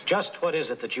Just what is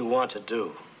it that you want to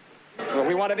do? Well,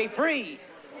 we want to be free.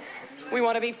 We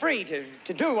want to be free to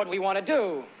do what we want to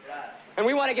do. And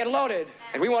we want to get loaded.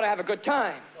 And we want to have a good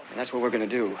time. And that's what we're going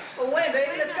to do. Well, wait,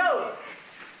 baby, let's go.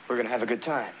 We're going to have a good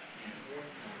time.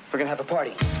 We're going to have a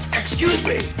party. Excuse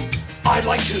me. I'd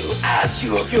like to ask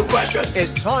you a few questions.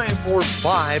 It's time for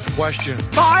 5 questions.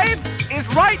 5 is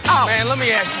right out. Man, let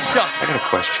me ask you something. I got a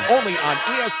question. Only on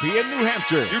ESPN New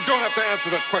Hampshire. You don't have to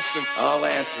answer that question. I'll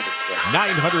answer the question.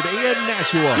 900 AM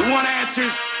Nashua. You want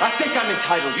answers? I think I'm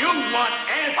entitled. You want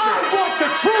answers? I want the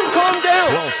truth. Calm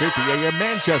down. 1250 AM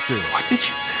Manchester. What did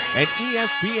you say? And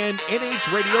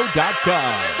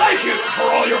ESPNNHradio.com. Thank you for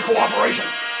all your cooperation.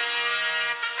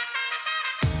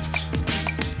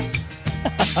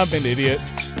 I'm an idiot.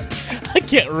 I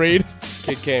can't read.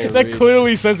 Kid can't That read.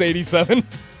 clearly says 87.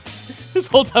 This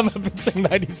whole time I've been saying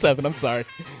 97. I'm sorry.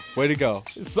 Way to go.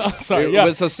 Sorry. It Yeah,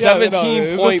 was a yeah, no, 17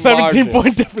 it was point a 17 margin.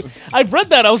 point difference. I read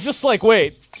that. I was just like,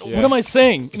 wait, Yeah. what am I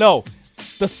saying? No,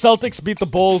 the Celtics beat the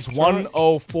Bulls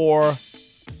 104-87.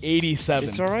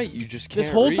 It's all right. You just can't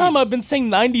This whole read. time I've been saying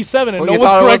 97 and Well, no you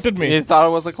one's thought it corrected me. You thought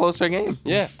it was a closer game.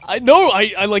 Yeah. I know.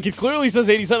 I like it clearly says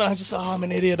 87. I'm just I'm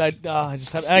an idiot. I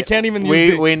just have. I can't even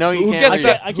use We know you Who can't gets,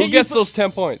 read. that, I who can't gets use those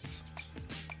 10 points?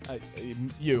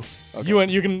 You. Okay. You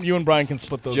and Brian can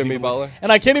split those. Jimmy equally. Butler?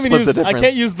 And I can't even Split the use. I difference.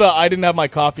 can't use the I didn't have my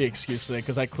coffee excuse today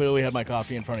because I clearly had my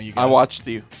coffee in front of you guys. I watched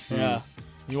you. Yeah.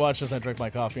 You watched as I drank my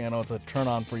coffee. I know it's a turn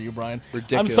on for you, Brian.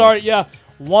 Ridiculous. I'm sorry. Yeah.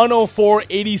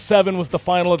 104-87 was the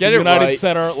final at Get the it United right.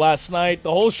 Center last night.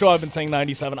 The whole show I've been saying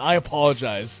 97. I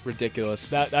apologize. Ridiculous.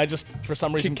 That I just for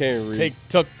some reason can't read.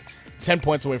 took 10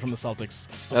 points away from the Celtics.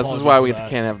 This is Apologize why for we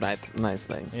that. can't have nice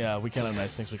things. Yeah, we can't have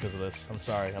nice things because of this. I'm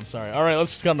sorry. All right,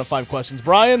 let's just get on to 5 questions.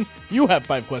 Brian, you have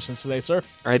 5 questions today, sir.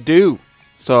 I do.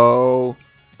 So,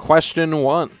 question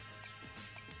 1.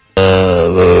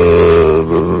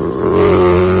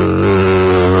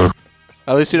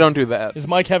 At least you don't do that. Is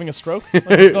Mike having a stroke? What's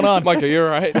going on? Mike, are you all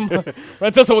right?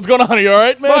 Francesca, what's going on? Are you all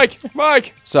right, man?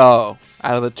 Mike. So,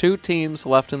 out of the 2 teams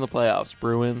left in the playoffs,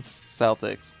 Bruins,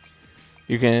 Celtics,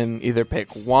 you can either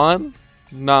pick one,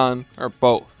 none, or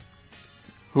both.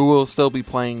 Who will still be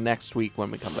playing next week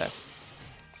when we come back?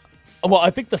 Well, I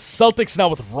think the Celtics now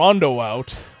with Rondo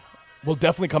out will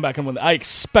definitely come back and win. I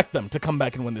expect them to come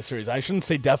back and win this series. I shouldn't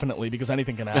say definitely because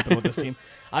anything can happen with this team.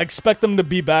 I expect them to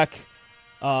be back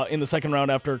in the second round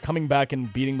after coming back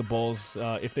and beating the Bulls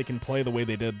if they can play the way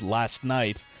they did last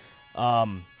night.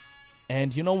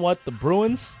 And you know what? The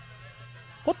Bruins,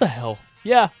 what the hell?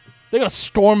 Yeah, they're going to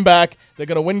storm back. They're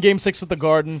going to win Game 6 at the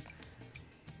Garden.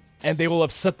 And they will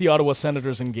upset the Ottawa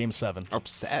Senators in Game 7.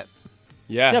 Upset.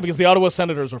 Yeah. Yeah, because the Ottawa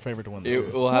Senators were favored to win this.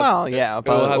 It will have, Well, yeah, it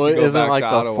will have but to go isn't back like to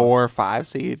the Ottawa. 4 or 5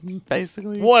 seed,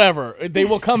 basically? Whatever. They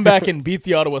will come back and beat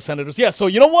the Ottawa Senators. Yeah, so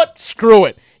you know what? Screw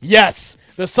it. Yes,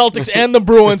 the Celtics and the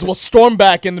Bruins will storm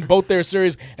back in both their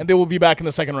series, and they will be back in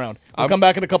the second round. We'll come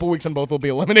back in a couple weeks, and both will be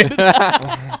eliminated.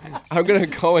 I'm going to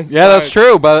go inside. Yeah, that's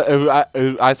true, but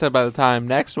I said by the time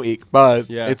next week, but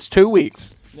Yeah. it's 2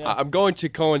 weeks. I'm going to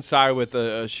coincide with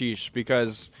Ashish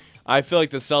because I feel like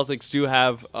the Celtics do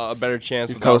have a better chance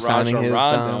You're without co-signing Rajon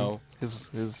Rondo.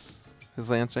 his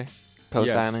answer?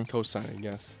 Co-signing? Yes, co-signing,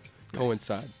 yes.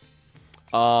 Coincide.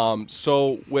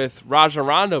 So with Rajon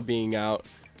Rondo being out,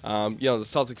 the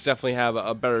Celtics definitely have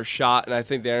a better shot, and I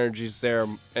think the energy's there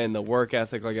and the work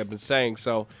ethic, like I've been saying.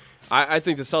 So I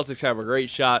think the Celtics have a great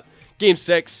shot. Game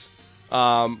 6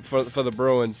 for the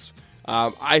Bruins.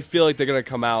 I feel like they're going to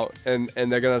come out and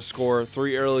they're going to score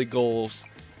 3 early goals.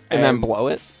 And then blow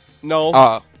it? No.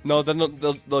 Oh. No, then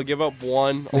they'll give up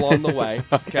 1 along the way.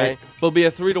 Okay. It'll be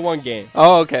a 3-1 game.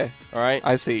 Oh, okay. All right.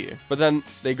 I see you. But then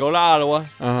they go to Ottawa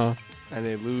Uh-huh. and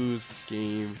they lose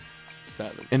Game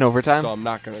 7. In overtime? So I'm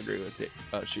not going to agree with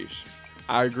Sheesh.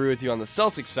 I agree with you on the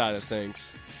Celtics side of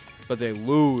things, but they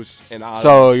lose in Ottawa.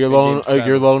 So in Game 7.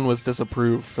 your loan was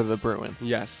disapproved for the Bruins.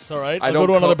 Yes. It's all right. I I'll don't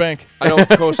go to another bank. I don't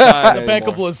co-sign The Bank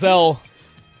of anymore. Loiselle.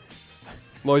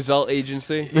 Loiselle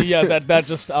Agency. Yeah, that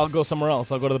just, I'll go somewhere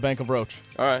else. I'll go to the Bank of Roach.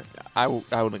 All right. I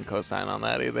wouldn't co-sign on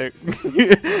that either.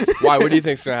 Why? What do you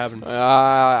think's going to happen?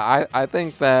 I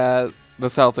think that the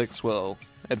Celtics will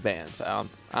advance. I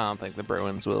don't think the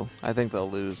Bruins will. I think they'll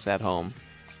lose at home.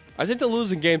 I think they'll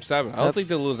lose in Game 7. I don't think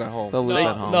they'll lose at home. They'll lose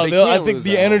at home. No, They I can't think lose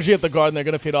the at home. energy at the Garden, they're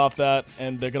going to feed off that,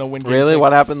 and they're going to win Game Really? 6.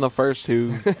 What happened the first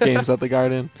 2 games at the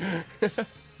Garden?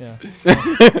 Yeah.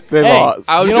 They lost.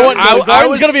 You know what? The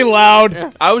Garden's going to be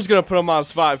loud. I was going to put them on the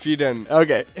spot if you didn't.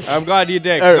 Okay. I'm glad you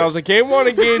did. 'Cause I was like, Game 1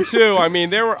 and Game 2, I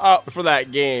mean, they were up for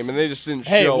that game, and they just didn't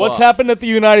Hey, show what's up. happened at the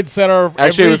United Center? Actually,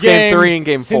 every it was Game 3 and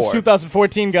Game 4. Since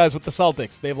 2014, guys, with the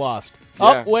Celtics. They've lost.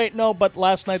 Yeah. Oh, wait, no, but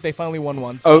last night they finally won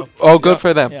one. So. Good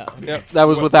for them. Yeah. Yep. That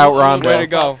was without Rondo. Way to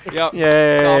go. Yep.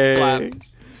 Yay. Golf clap.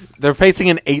 They're facing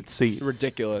an 8 seed.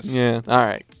 Ridiculous. Yeah. All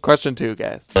right. Question 2,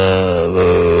 guys.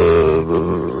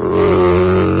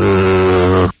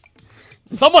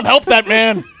 Someone help that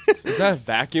man. Is that a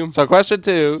vacuum? So question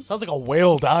 2, Sounds like a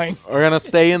whale dying. we're going to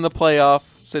stay in the playoff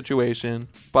situation,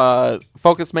 but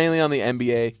focus mainly on the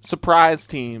NBA. Surprise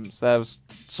teams. That was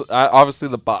obviously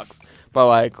the Bucks. But,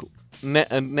 like,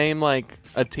 name, like,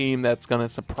 a team that's going to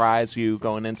surprise you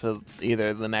going into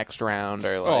either the next round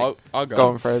or, like, I'll go.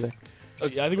 going further. I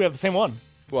think we have the same one.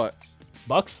 What?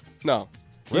 Bucks? No.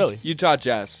 Really? Utah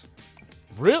Jazz.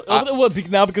 Really?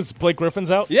 Now because Blake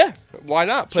Griffin's out? Yeah. Why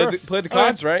not? Play Sure. the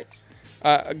cards, right?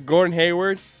 Gordon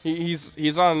Hayward.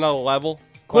 He's on another level.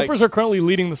 Clippers are currently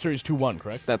leading the series 2-1,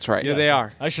 correct? That's right. Yeah, they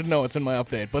are. I should know. It's in my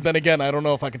update. But then again, I don't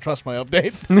know if I can trust my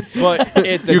update.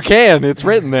 But You can. It's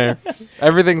written there.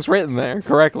 Everything's written there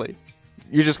correctly.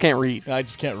 You just can't read. I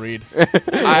just can't read.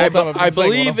 I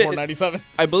believe it. 497.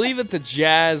 I believe if the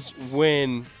Jazz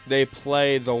win, they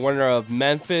play the winner of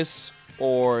Memphis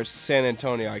or San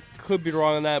Antonio. I could be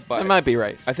wrong on that, but It might be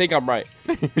right. I think I'm right.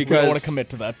 I don't Because, want to commit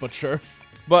to that, but sure.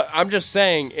 but I'm just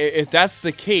saying, if that's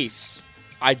the case,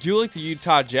 I do like the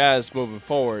Utah Jazz moving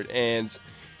forward. And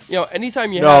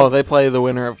anytime you No, have they play the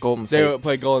winner of Golden they State.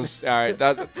 play Golden State. All right,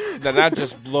 that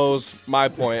just blows my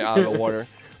point out of the water.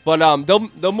 But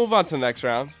they'll move on to the next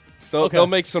round. They'll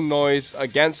make some noise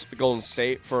against Golden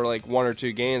State for like 1 or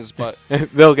 2 games, but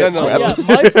They'll get No, no,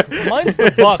 swept. Yeah, mine's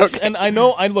the Bucks, and I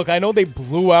know they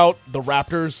blew out the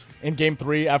Raptors in Game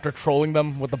 3 after trolling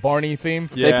them with the Barney theme.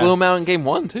 They blew them out in Game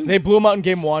 1, too. They blew them out in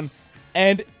Game 1,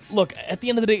 and look, at the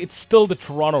end of the day, it's still the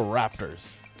Toronto Raptors.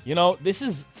 This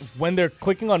is when they're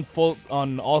clicking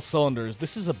on all cylinders.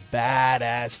 This is a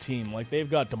badass team. Like, they've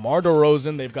got DeMar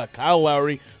DeRozan, they've got Kyle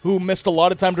Lowry, who missed a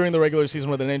lot of time during the regular season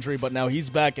with an injury, but now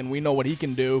he's back, and we know what he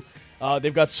can do.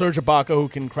 They've got Serge Ibaka, who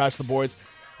can crash the boards.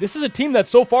 This is a team that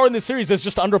so far in this series has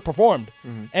just underperformed,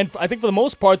 and I think for the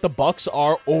most part, the Bucks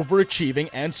are overachieving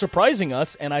and surprising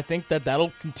us, and I think that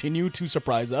that'll continue to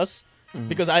surprise us.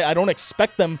 Because I don't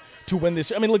expect them to win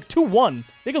this. I mean, look, 2-1.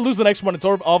 They could lose the next one. It's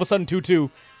all of a sudden 2-2,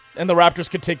 and the Raptors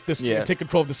could take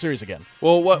control of the series again.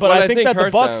 well, what But I I think that the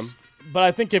hurt Bucks. them- But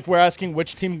I think if we're asking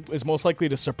which team is most likely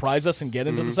to surprise us and get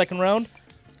into the second round,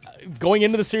 going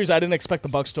into the series, I didn't expect the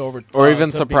Bucks to Or even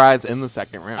to surprise in the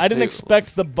second round. I didn't too.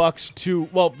 expect the Bucks to.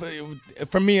 Well,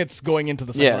 for me, it's going into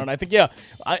the second Yeah. round. I think,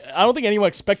 I don't think anyone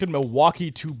expected Milwaukee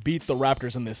to beat the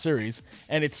Raptors in this series,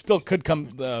 and it still could come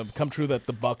true that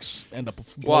the Bucks end up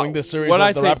blowing this series, what or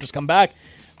I the think- Raptors come back.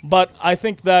 But I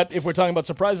think that if we're talking about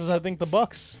surprises, I think the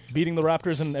Bucks beating the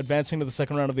Raptors and advancing to the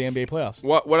second round of the NBA playoffs.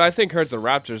 What I think hurt the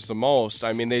Raptors the most,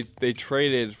 I mean, they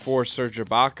traded for Serge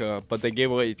Ibaka, but they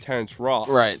gave away Terrence Ross.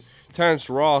 Right. Terrence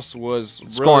Ross was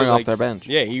Scoring really, off their bench.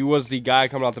 Yeah, he was the guy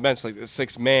coming off the bench, like the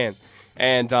sixth man.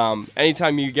 And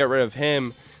anytime you get rid of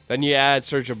him, then you add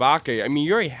Serge Ibaka. I mean,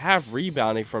 you already have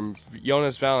rebounding from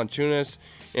Jonas Valanciunas.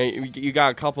 And you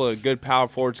got a couple of good power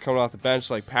forwards coming off the bench,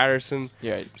 like Patterson.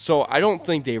 Yeah. So I don't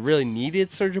think they really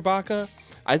needed Serge Ibaka.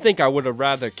 I think I would have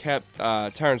rather kept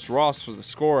Terrence Ross for the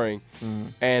scoring,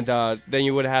 and then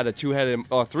you would have had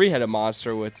a three-headed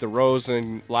monster with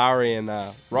DeRozan, Lowry, and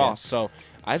Ross. So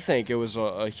I think it was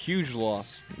a huge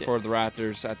loss for the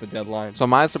Raptors at the deadline. So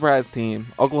my surprise team,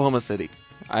 Oklahoma City.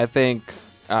 I think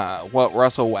what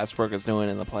Russell Westbrook is doing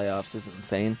in the playoffs is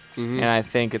insane, and I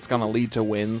think it's going to lead to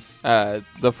wins.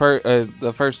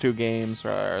 The first 2 games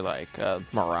are like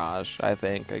mirage, I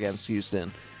think, against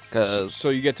Houston.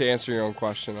 So you get to answer your own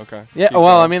question, okay? Yeah, Keep well,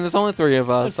 going. I mean, there's only 3 of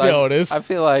us. Let's see how it is. I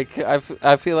feel like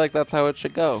I feel like that's how it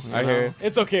should go. I hear you.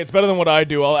 It's okay. It's better than what I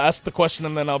do. I'll ask the question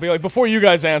and then I'll be like, before you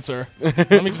guys answer. Let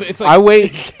me just, it's like I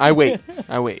wait.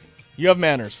 you have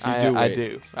manners. do I wait.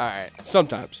 do. All right.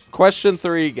 Sometimes. Question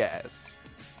 3, guys.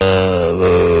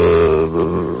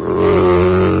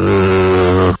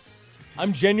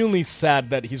 I'm genuinely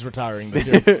sad that he's retiring this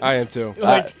year. I am too.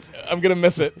 Like, I'm gonna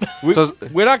miss it. So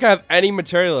We're not going to have any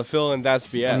material to fill in That's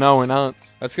BS. no, we're not.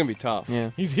 That's going to be tough.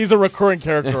 Yeah. He's a recurring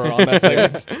character on that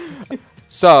segment.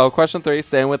 So, question 3,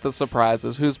 staying with the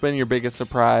surprises. Who's been your biggest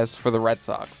surprise for the Red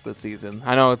Sox this season?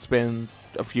 I know it's been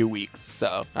a few weeks,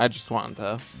 so I just wanted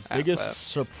to ask Biggest that.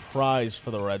 surprise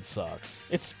for the Red Sox.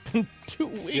 It's been 2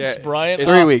 weeks, Yeah, Brian.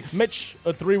 it's- 3 weeks. Mitch,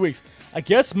 3 weeks. I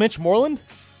guess Mitch Moreland.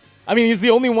 I mean, he's the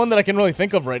only one that I can really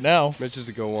think of right now. Mitch is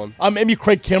a good one. Maybe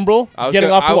Craig Kimbrell I was getting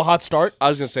gonna- off to a hot start. I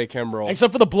was going to say Kimbrel.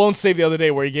 Except for the blown save the other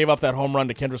day where he gave up that home run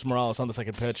to Kendrys Morales on the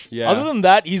second pitch. Yeah. Other than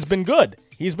that, he's been good.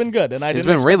 And I He's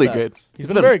didn't been really expect good. that. He's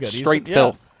been very good. Straight He's been,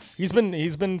 filth. He's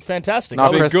been fantastic. Not I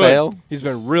was- Chris good. Sale? He's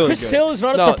been really Chris good. Sale is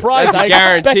not a No, surprise. that's a I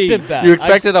guarantee. expected that. You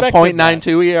expected I a expected that.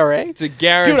 .92 ERA? It's a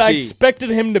guarantee. Dude, I expected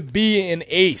him to be an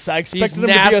ace. I expected him to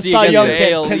be a nasty Cy Young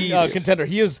against the AL East. contender.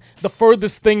 He is the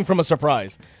furthest thing from a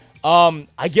surprise.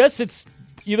 I guess it's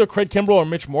either Craig Kimbrell or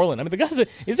Mitch Moreland. I mean, the guy's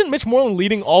isn't Mitch Moreland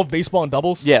leading all of baseball in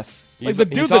doubles? Yes. Like the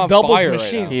He's dude's a on doubles fire right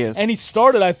machine. now. He is. And he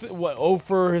started,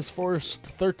 for his first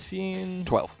 13?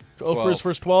 12. For his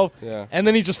first 12? Yeah. And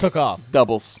then he just took off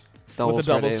Doubles. with Doubles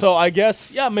the for doubles. Dave. So I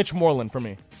guess, Mitch Moreland for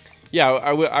me. Yeah,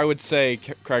 I would say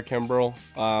Craig Kimbrell.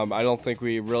 I don't think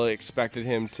we really expected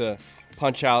him to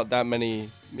punch out that many,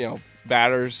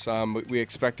 batters. We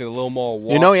expected a little more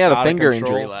walks. You know he had a out of finger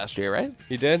control. injury last year, right?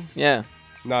 He did? Yeah.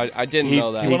 No, I didn't He-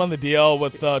 know that. He went on the DL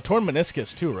with torn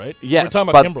meniscus too, right? Yes, We're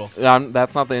talking but about Kimbrell.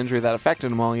 that's not the injury that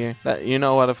affected him all year. You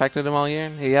know what affected him all year?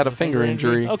 He had a finger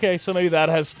injury. Okay, so maybe that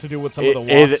has to do with some of the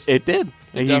It, walks. it did.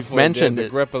 He Definitely mentioned did, it. the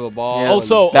grip of the ball. Yeah. and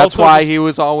Also- That's why just- he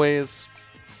was always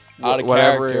Out of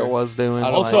whatever character. it was doing. Out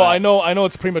of Also, Like- I know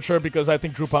it's premature because I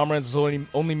think Drew Pomeranz has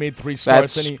only made 3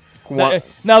 starts. That's And one-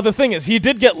 now the thing is, he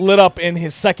did get lit up in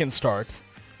his second start,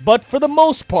 but for the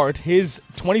most part, his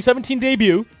 2017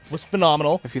 debut was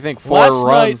phenomenal. if you think 4 Last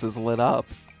runs night- is lit up,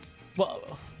 Well,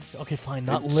 okay, fine,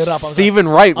 not lit up. Stephen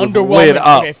Wright was underwhelming. lit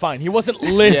up. Okay, fine, he wasn't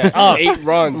lit Yeah, up. 8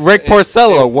 runs. Rick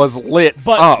Porcello was lit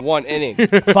But- up. 1 inning.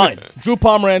 Fine, Drew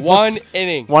Pomeranz. One let's-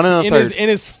 inning. 1 and a in third.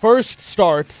 his first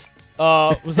start.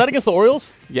 Was that against the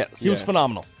Orioles? Yes. He was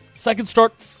phenomenal. Second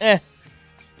start,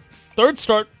 Third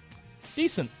start,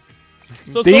 decent.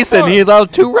 So Decent. far- He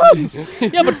allowed 2 runs.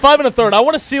 yeah, but 5 and a third. I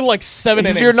want to see like 7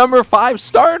 He's innings. your number 5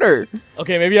 starter.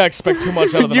 Okay, maybe I expect too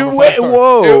much out of the You number wait. 5 starter.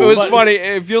 Whoa. It was But- funny.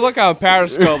 If you look on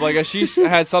Periscope, like Ashish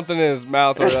had something in his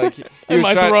mouth, or like he In was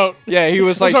my trying, throat. Yeah, he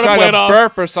was like trying to trying play to it off.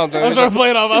 burp or something. I was trying to play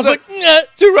it off. I was like,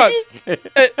 2 runs,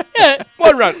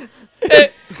 1 run.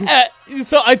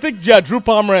 So I think, Drew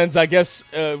Pomeranz, I guess,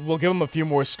 we'll give him a few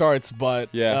more starts, but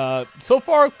Yeah. so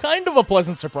far, kind of a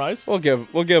pleasant surprise. We'll give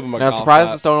him a Now, golf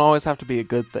surprises clap. don't always have to be a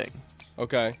good thing.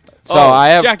 Okay. So Oh, I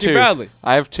have Jackie 2. Bradley.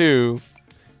 I have 2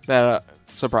 that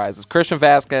surprises. Christian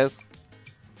Vasquez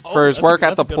for his that's work a- at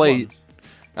the that's a good plate.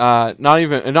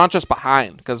 Not just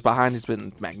behind, because behind he's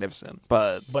been magnificent,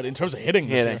 but But in terms of hitting,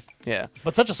 this hitting, year, yeah.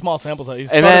 but such a small sample size.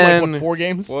 He's And started like then- 4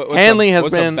 games. What's Hanley has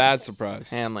what's been- a bad surprise.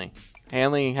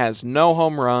 Hanley has no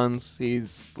home runs.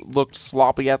 He's looked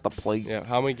sloppy at the plate. Yeah.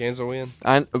 How many games are we in?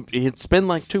 And it's been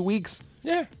like 2 weeks.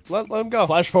 Yeah. Let him go.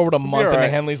 Flash forward a month, and alright.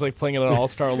 Hanley's like playing at an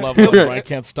all-star level. Where I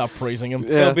can't stop praising him.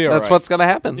 Yeah, be that's alright. what's gonna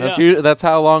happen. That's Yeah. that's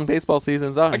how long baseball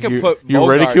seasons are. I could you, put you Bogarts.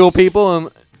 ridicule people, and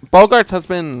Bogarts has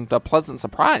been a pleasant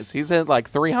surprise. He's hit like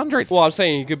 300. Well, I'm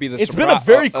saying he could be the. It's been a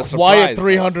very quiet surprise, though.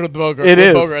 300 with Bogarts. It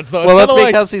is. Bogarts, though. Well, It's that's kinda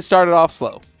because he started off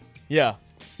slow. yeah.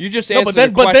 You just No, answered but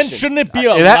then the question. shouldn't it be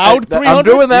a And loud 300? I'm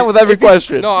doing that with every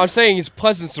question. No, I'm saying he's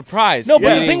pleasant surprise. No, but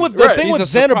the meaning- thing with Right, he's a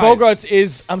Xander surprise. Bogaerts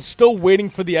is I'm still waiting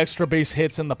for the extra base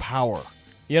hits and the power.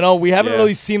 You know, we haven't Yeah.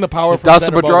 really seen the power from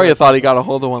Dustin Xander Pedroia Bogaerts. thought he got a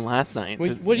hold of one last night.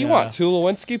 What do you Yeah. want?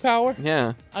 Tulowitzki power?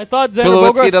 Yeah. I thought Xander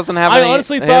Tulowitzki Bogaerts doesn't have I any-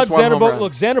 honestly he thought has one home run.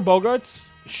 Xander Bogaerts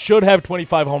should have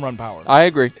 25 home run power. I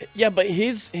agree. Yeah, but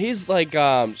his like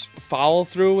follow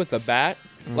through with the bat,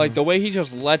 like the way he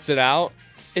just lets it out,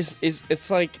 is it's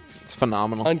like It's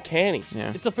phenomenal. uncanny.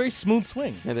 Yeah, It's a very smooth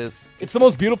swing. it is. It's the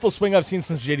most beautiful swing I've seen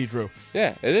since JD Drew.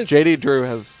 Yeah, it is. JD Drew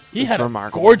has. He is had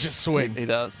remarkable. a gorgeous swing. He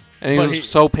does, and he But was he-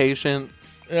 so patient.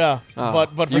 Yeah, Oh. but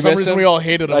for You some miss reason him? we all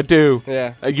hated him. I do.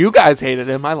 Yeah. You guys hated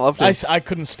him. I loved him. I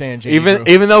couldn't stand JD even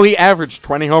Drew. even though he averaged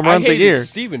 20 home runs I a hated year.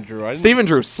 Steven Drew. I didn't- Steven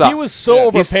Drew sucked. He was so Yeah.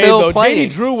 overpaid, He's still though. playing.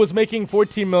 JD Drew was making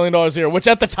 $14 million a year, which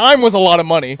at the time was a lot of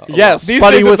money. Yes, These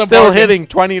but days he was it's a still bargain. hitting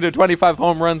 20 to 25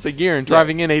 home runs a year and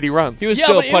driving in 80 runs. He was Yeah,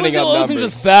 still but putting up it wasn't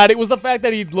numbers. just that. It was the fact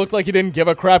that he looked like he didn't give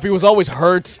a crap. He was always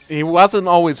hurt. He wasn't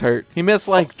always hurt. He missed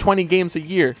like 20 games a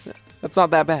year. That's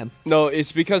not that bad. No,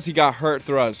 it's because he got hurt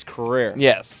throughout his career.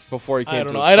 Yes. Before he came I to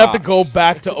don't the know. I'd have to Sox. go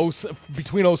back to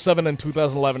between 07 and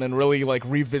 2011 and really like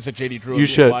revisit JD Drew. You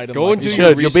should. Go and You do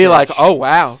should. your You'll be like, research. oh,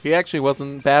 wow. He actually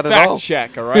wasn't bad at all. Fact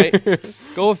check, all right?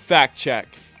 Go with fact check.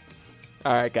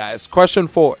 All right, guys. Question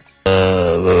 4.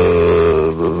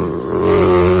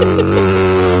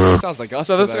 Sounds like us.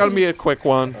 So this is today. going to be a quick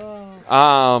one.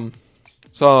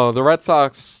 So the Red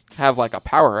Sox have like a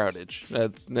power outage.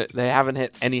 They haven't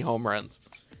hit any home runs.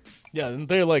 Yeah, and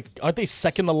they're like, aren't they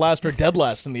second to last or dead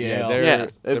last in the Yeah, AL? they're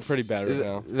it- pretty bad right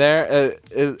now.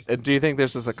 Do you think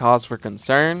this is a cause for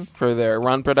concern for their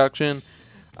run production?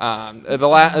 They've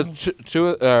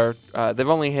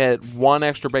only hit one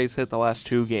extra base hit the last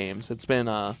 2 games. It's been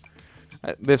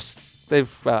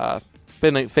they've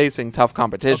been facing tough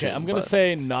competition. Okay, I'm gonna but-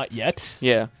 say not yet.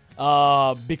 yeah.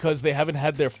 because they haven't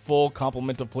had their full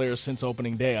complement of players since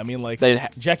opening day. I mean, like, They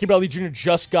Jackie Bradley Jr.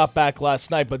 just got back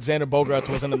last night, but Xander Bogaerts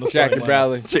wasn't in the Jackie starting lineup.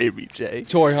 Bradley, JBJ.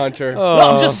 Toy Hunter. No,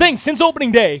 I'm just saying, since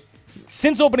opening day,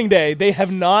 they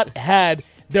have not had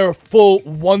their full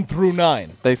 1 through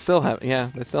 9. They still have. Yeah,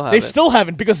 they still have. They it. still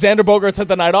haven't because Xander Bogaerts had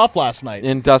the night off last night.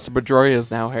 And Dustin Pedroia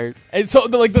is now hurt. And so,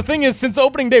 the thing is, since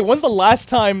opening day, when's the last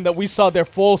time that we saw their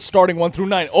full starting 1 through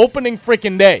 9? Opening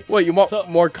freaking day. What, you want So-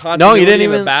 more continuity you didn't in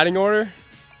the even- batting order?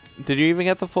 Did you even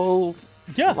get the full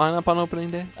Yeah, lineup on opening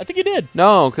day? I think he did.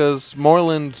 No, because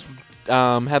Moreland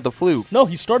had the flu. No,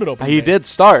 he started opening He day. did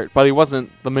start, but he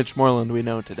wasn't the Mitch Moreland we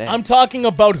know today. I'm talking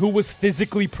about who was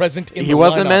physically present in the he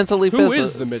wasn't lineup. mentally Who physical.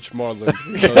 is the Mitch Moreland?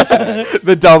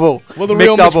 the double? Will the Mick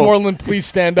real Mitch double. Moreland please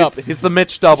stand up? He's the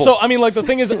Mitch double. So, I mean, like, the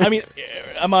thing is, I mean,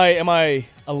 am I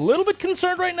a little bit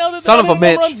concerned right now that Son they're of a not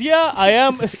hitting Mitch. home runs? Yeah, I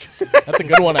am. That's a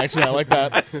good one, actually. I like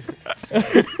that.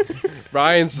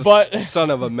 Ryan's the But- son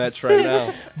of a Mitch right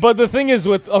now. But the thing is,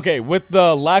 with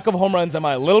the lack of home runs, am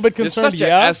I a little bit It's concerned? such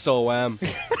Yeah. a SOM.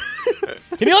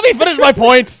 Can you let me finish my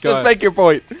point? Go Just ahead. make your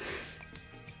point.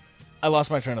 I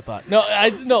lost my train of thought.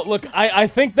 No, look, I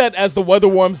think that as the weather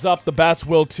warms up, the bats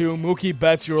will too. Mookie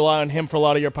Betts, you rely on him for a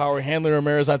lot of your power. Hanley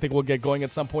Ramirez, I think will get going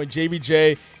at some point.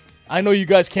 JBJ, I know you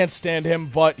guys can't stand him,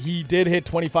 but he did hit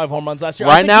 25 home runs last year.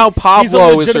 I Right think now, he's a Pablo is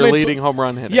your legitimate leading home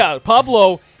run hitter. Yeah,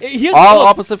 Pablo. He has All look,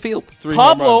 opposite field. 3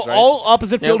 home Pablo, runs, right? all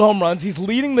opposite field Yep. home runs. He's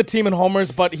leading the team in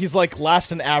homers, but he's like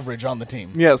last in average on the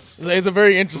team. Yes. It's a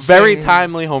very interesting, Very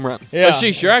timely home runs. Yeah, But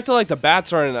sheesh, you're acting like the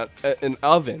bats are in an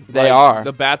oven. They Like, are.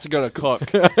 The bats are gonna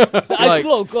cook.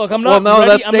 look, I'm not. Well, no, ready,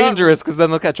 that's I'm not- dangerous because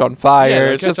then they'll catch on fire. Yeah,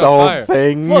 they'll it's catch just a on whole fire.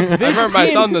 thing. Look, I this hurt my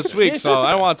team- thumb this week, this- so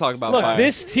I don't want to talk about Look, fire.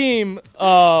 this team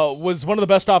was one of the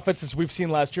best offenses we've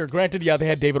seen last year. Granted, yeah, they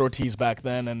had David Ortiz back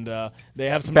then, and they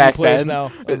have some Back new players then?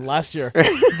 now. Last year.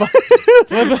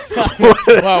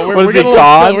 Wow, Was we're he getting a little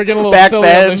gone silly, we're getting a little back silly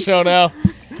then? on the show now.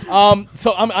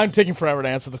 So I'm taking forever to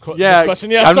answer this Yeah,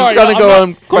 question. Yeah, I'm sorry. just gonna I'm go not- on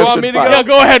You want question me to 5. go? Yeah,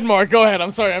 go ahead, Mark. Go ahead.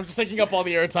 I'm sorry. I'm just taking up all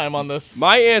the airtime on this.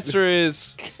 My answer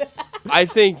is, I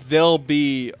think they'll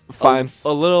be Fine.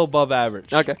 a little above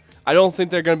average. Okay. I don't think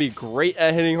they're going to be great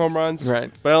at hitting home runs,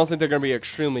 Right. but I don't think they're going to be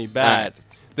extremely bad. right.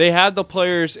 They have the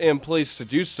players in place to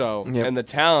do so, Yep. and the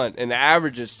talent and the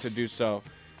averages to do so.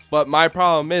 But my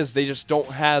problem is they just don't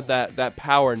have that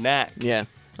power knack. Yeah.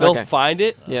 They'll Okay. find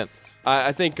it. Yeah.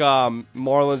 I think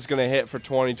Moreland's going to hit for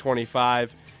 20,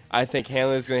 25. I think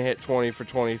Hanley's going to hit 20 for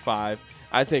 25.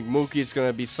 I think Mookie's going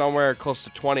to be somewhere close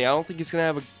to 20. I don't think he's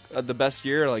going to have the best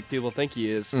year like people think he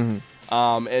is.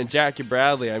 Mm-hmm. And Jackie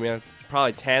Bradley, I mean,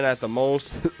 probably 10 at the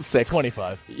most. 6.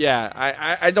 25. Yeah,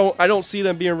 I don't see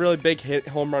them being a really big hit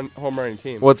home running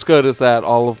team. What's good is that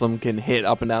all of them can hit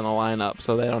up and down the lineup,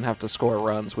 so they don't have to score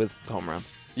runs with home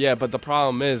runs. Yeah, but the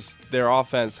problem is their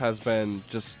offense has been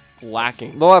just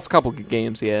lacking. The last couple of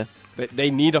games, yeah. They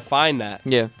need to find that.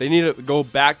 Yeah. They need to go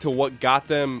back to what got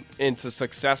them into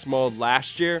success mode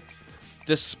last year,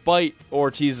 despite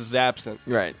Ortiz's absence.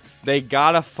 Right. They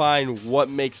gotta find what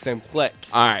makes them click.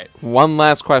 All right. One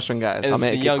last question, guys. And I'll it's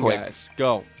the make it young quick. guys.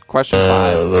 Go. Question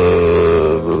 5.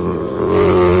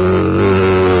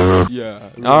 Yeah.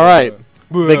 All right.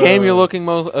 The game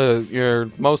you're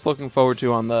most looking forward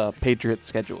to on the Patriots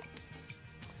schedule.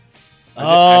 I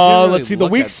didn't really Let's see. The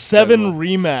look Week at 7 schedule.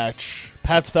 rematch.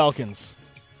 Pats Falcons.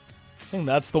 I think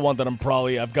that's the one that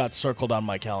I've got circled on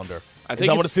my calendar. I I think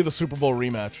want to it's- see the Super Bowl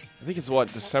rematch. I think it's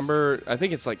what, December? I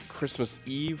think it's like Christmas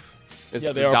Eve. It's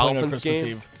Yeah, they the are playing Dolphins on Christmas game.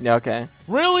 Eve. Yeah, okay.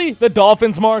 Really? The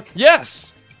Dolphins, Mark?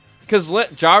 Yes, because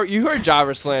you heard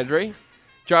Jarvis Landry.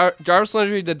 Jarvis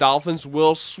Landry, the Dolphins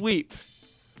will sweep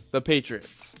the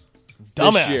Patriots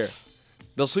Dumbass. this year.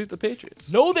 They'll sweep the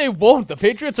Patriots. No, they won't. The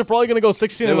Patriots are probably going to go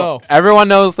 16-0. Everyone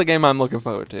knows the game I'm looking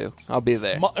forward to. I'll be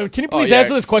there. Can you please yeah.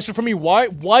 answer this question for me? Why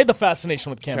the fascination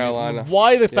with Cam Newton? Carolina.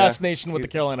 Why the Yeah. fascination with the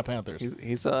Carolina Panthers?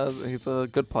 He's a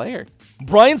good player.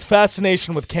 Brian's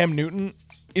fascination with Cam Newton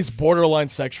is borderline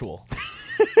sexual.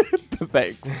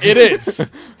 Thanks. It is.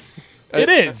 It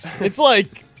is. It's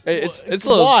like It's a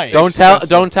little. why? Don't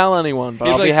tell anyone, but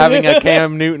He's I'll be like- having a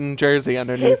Cam Newton jersey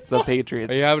underneath the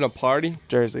Patriots Are you having a party?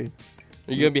 jersey.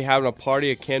 Are you gonna be having a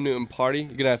party, a Cam Newton party?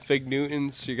 You're gonna have Fig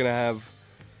Newtons. You're gonna have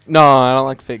No, I don't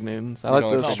like fig Newtons. I like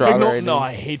don't the like Fig strawberry Newton- no, I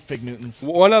Newtons. hate Fig Newtons.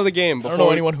 one other game. Before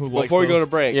know anyone who likes before we go those. to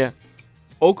break. Yeah.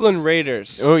 Oakland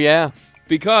Raiders. Oh yeah.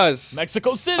 Because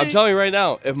Mexico City. I'm telling you right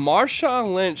now, if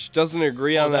Marshawn Lynch doesn't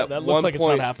agree on that that looks like it's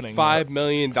not happening, $1.5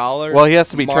 million, Well, he has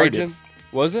to be margin, traded.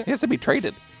 Was it? He has to be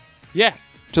traded Yeah.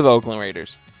 to the Oakland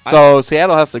Raiders. So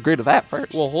Seattle has to agree to that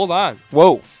first. Well, hold on.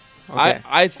 Whoa. Okay.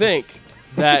 I think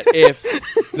that if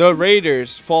the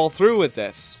Raiders fall through with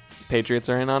this, Patriots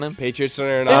are in on him. Patriots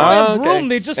are in They on don't him. have room. okay.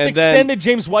 They just And then- extended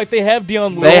James White. They have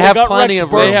Deion Lewis. They have got plenty Rex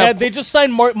of room. Burkhead. They just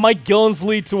signed Mike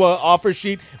Gillensley to an offer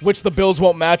sheet, which the Bills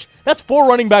won't match. That's 4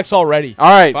 running backs already. All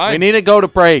right, Fine. we need to go to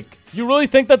break. You really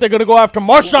think that they're going to go after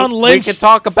Marshawn Lynch? We can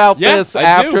talk about Yeah, this I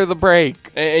after do. the break.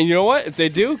 And you know what? If they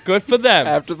do, good for them.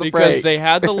 After the because break. they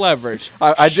had the leverage.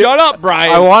 I did- Shut up,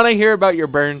 Brian. I want to hear about your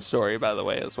burn story, by the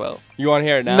way, as well. You want to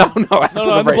hear it now? No, after No,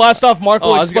 the in the break. blast off, Mark Oh,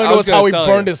 will I was explain gonna- to I us was how gonna he tell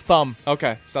burned you. his thumb.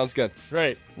 Okay, sounds good.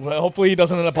 Right. Well, hopefully he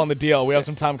doesn't end up on the DL. We have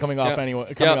some time coming off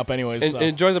anyway. Coming up anyways. So.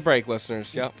 Enjoy the break,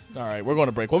 listeners. Yep. All right, we're going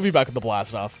to break. We'll be back with the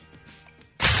blast off.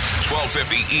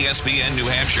 1250 ESPN New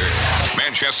Hampshire,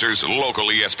 Manchester's local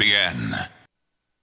ESPN.